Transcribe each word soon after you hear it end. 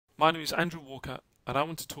My name is Andrew Walker, and I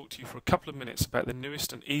want to talk to you for a couple of minutes about the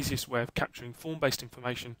newest and easiest way of capturing form-based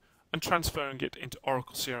information and transferring it into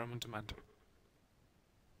Oracle CRM on demand.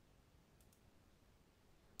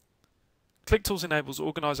 Clicktools enables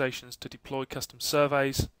organizations to deploy custom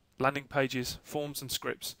surveys, landing pages, forms and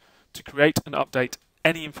scripts to create and update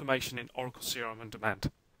any information in Oracle CRM on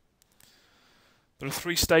demand. There are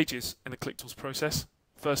 3 stages in the Clicktools process.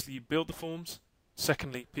 Firstly, you build the forms.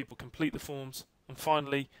 Secondly, people complete the forms. And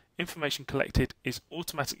finally, information collected is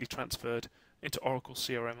automatically transferred into Oracle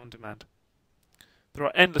CRM on demand. There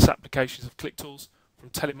are endless applications of Clicktools, from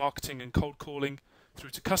telemarketing and cold calling through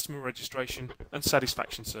to customer registration and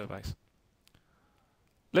satisfaction surveys.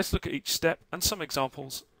 Let's look at each step and some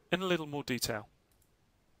examples in a little more detail.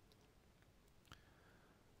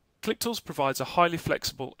 Clicktools provides a highly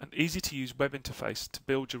flexible and easy to use web interface to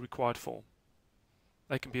build your required form.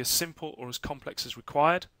 They can be as simple or as complex as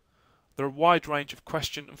required. There are a wide range of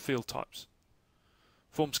question and field types.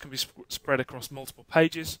 Forms can be spread across multiple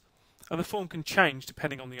pages, and the form can change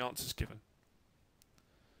depending on the answers given.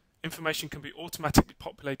 Information can be automatically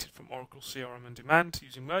populated from Oracle CRM on demand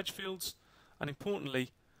using merge fields, and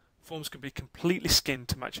importantly, forms can be completely skinned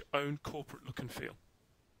to match your own corporate look and feel.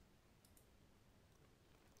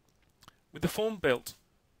 With the form built,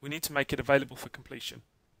 we need to make it available for completion.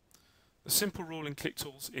 The simple rule in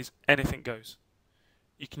Clicktools is anything goes.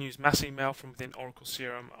 You can use mass email from within Oracle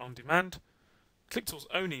CRM on demand, Clicktools'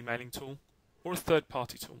 own emailing tool, or a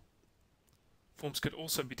third-party tool. Forms could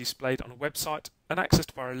also be displayed on a website and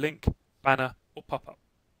accessed via a link, banner, or pop-up.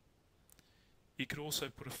 You could also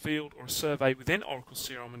put a field or a survey within Oracle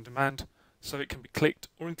CRM on demand so it can be clicked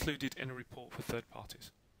or included in a report for third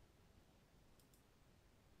parties.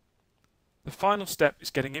 The final step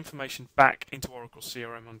is getting information back into Oracle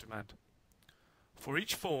CRM on demand. For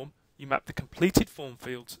each form, you map the completed form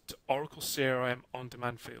fields to Oracle CRM on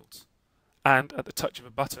demand fields, and at the touch of a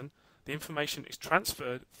button, the information is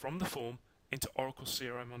transferred from the form into Oracle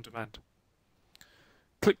CRM on demand.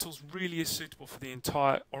 Clicktools really is suitable for the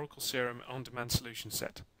entire Oracle CRM on demand solution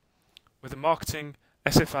set. Whether marketing,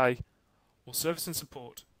 SFA, or service and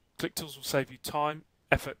support, Clicktools will save you time,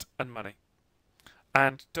 effort, and money.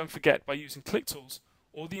 And don't forget, by using Clicktools,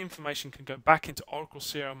 all the information can go back into Oracle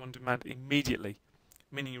CRM on demand immediately,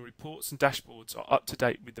 meaning your reports and dashboards are up to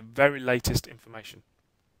date with the very latest information.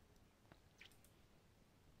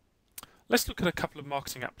 Let's look at a couple of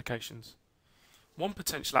marketing applications. One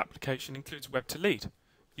potential application includes Web to Lead.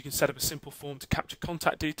 You can set up a simple form to capture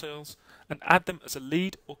contact details and add them as a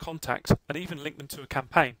lead or contact, and even link them to a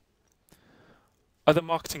campaign. Other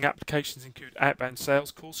marketing applications include outbound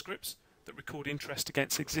sales call scripts that record interest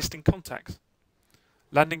against existing contacts,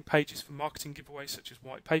 landing pages for marketing giveaways such as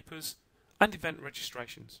white papers, and event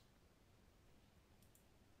registrations.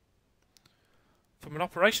 From an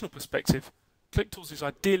operational perspective, Clicktools is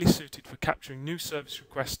ideally suited for capturing new service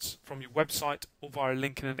requests from your website or via a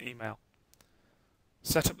link in an email.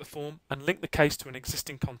 Set up the form and link the case to an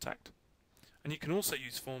existing contact. And you can also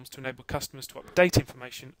use forms to enable customers to update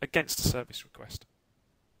information against a service request.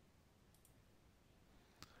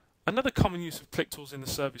 Another common use of Clicktools in the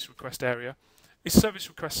service request area is service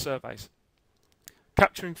request surveys.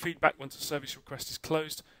 Capturing feedback once a service request is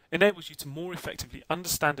closed enables you to more effectively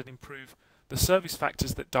understand and improve the service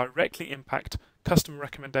factors that directly impact customer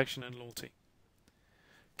recommendation and loyalty.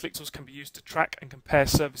 Clicktools can be used to track and compare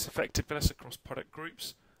service effectiveness across product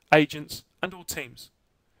groups, agents, and or teams.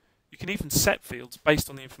 You can even set fields based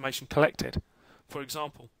on the information collected. For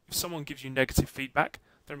example, if someone gives you negative feedback,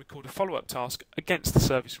 then record a follow-up task against the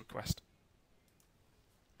service request.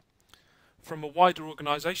 From a wider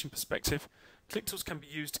organization perspective, Clicktools can be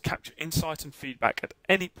used to capture insight and feedback at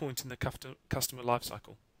any point in the customer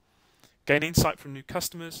lifecycle. Gain insight from new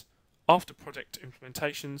customers, after project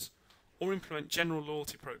implementations, or implement general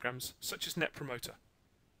loyalty programs such as Net Promoter.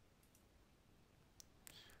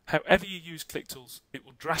 However you use Clicktools, it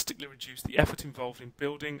will drastically reduce the effort involved in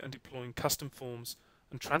building and deploying custom forms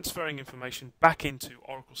and transferring information back into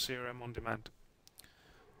Oracle CRM on demand.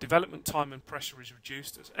 Development time and pressure is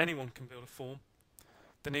reduced as anyone can build a form.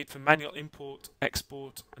 The need for manual import,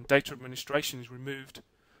 export, and data administration is removed,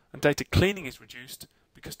 and data cleaning is reduced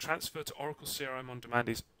because transfer to Oracle CRM on demand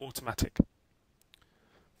is automatic.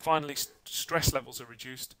 Finally, stress levels are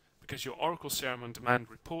reduced because your Oracle CRM on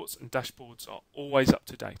demand reports and dashboards are always up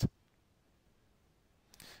to date.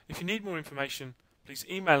 If you need more information, please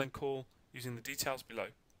email and call using the details below.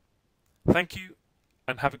 Thank you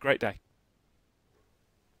and have a great day.